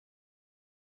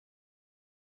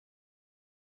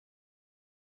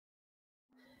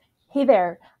Hey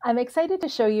there, I'm excited to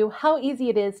show you how easy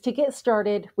it is to get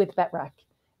started with VetRec.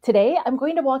 Today, I'm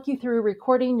going to walk you through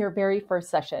recording your very first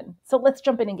session. So let's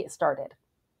jump in and get started.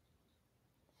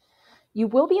 You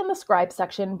will be in the Scribe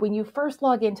section when you first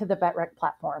log into the VetRec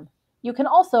platform. You can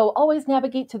also always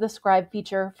navigate to the Scribe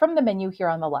feature from the menu here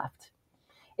on the left.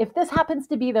 If this happens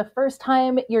to be the first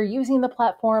time you're using the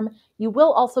platform, you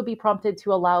will also be prompted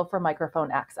to allow for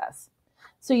microphone access.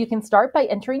 So you can start by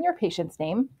entering your patient's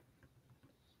name,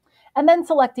 and then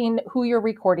selecting who you're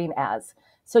recording as.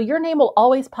 So your name will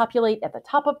always populate at the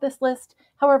top of this list.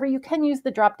 However, you can use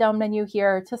the drop-down menu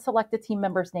here to select a team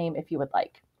member's name if you would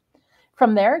like.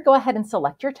 From there, go ahead and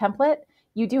select your template.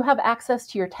 You do have access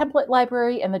to your template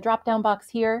library in the drop-down box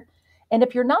here. And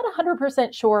if you're not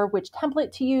 100% sure which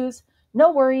template to use, no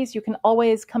worries, you can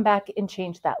always come back and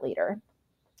change that later.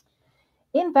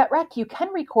 In VetRec, you can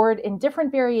record in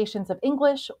different variations of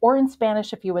English or in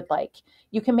Spanish if you would like.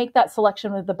 You can make that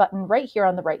selection with the button right here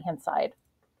on the right-hand side.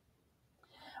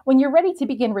 When you're ready to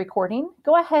begin recording,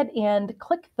 go ahead and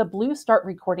click the blue Start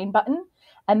Recording button,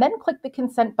 and then click the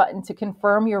Consent button to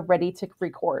confirm you're ready to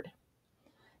record.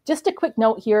 Just a quick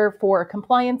note here for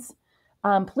compliance.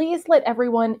 Please let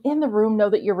everyone in the room know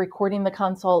that you're recording the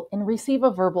consult and receive a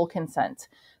verbal consent.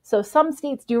 So some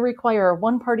states do require a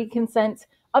one-party consent,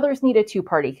 others need a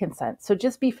two-party consent. So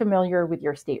just be familiar with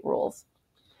your state rules.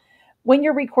 When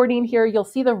you're recording here, you'll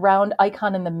see the round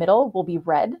icon in the middle will be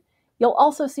red. You'll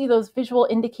also see those visual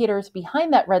indicators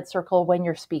behind that red circle when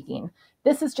you're speaking.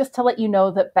 This is just to let you know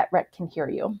that VetRec can hear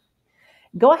you.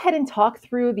 Go ahead and talk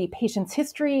through the patient's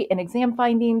history and exam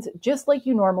findings just like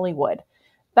you normally would.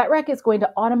 VetRec is going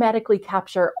to automatically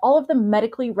capture all of the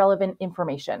medically relevant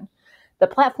information. The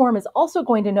platform is also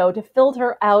going to know to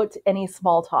filter out any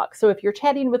small talk. So if you're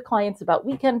chatting with clients about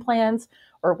weekend plans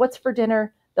or what's for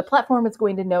dinner, the platform is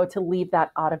going to know to leave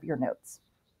that out of your notes.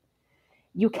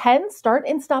 You can start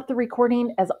and stop the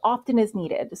recording as often as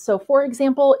needed. So for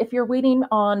example, if you're waiting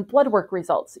on blood work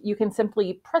results, you can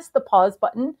simply press the pause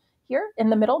button here in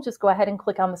the middle. Just go ahead and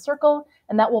click on the circle,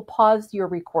 and that will pause your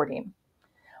recording.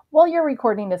 While your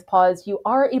recording is paused, you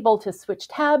are able to switch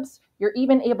tabs. You're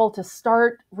even able to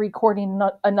start recording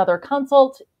another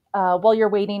consult while you're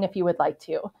waiting if you would like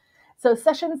to. So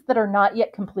sessions that are not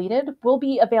yet completed will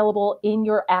be available in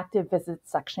your active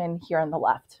visits section here on the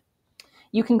left.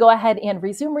 You can go ahead and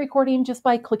resume recording just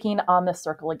by clicking on the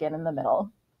circle again in the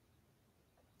middle.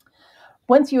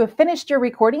 Once you have finished your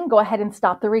recording, go ahead and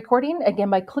stop the recording again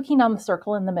by clicking on the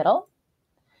circle in the middle.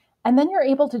 And then you're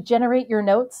able to generate your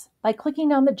notes by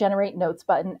clicking on the Generate Notes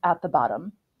button at the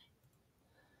bottom.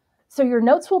 So your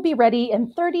notes will be ready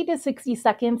in 30 to 60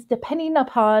 seconds, depending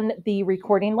upon the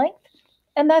recording length.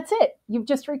 And that's it. You've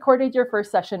just recorded your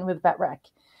first session with VetRec.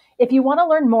 If you want to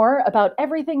learn more about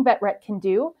everything VetRec can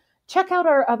do, check out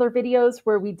our other videos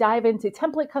where we dive into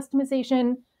template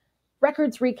customization,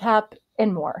 records recap,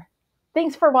 and more.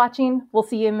 Thanks for watching. We'll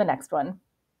see you in the next one.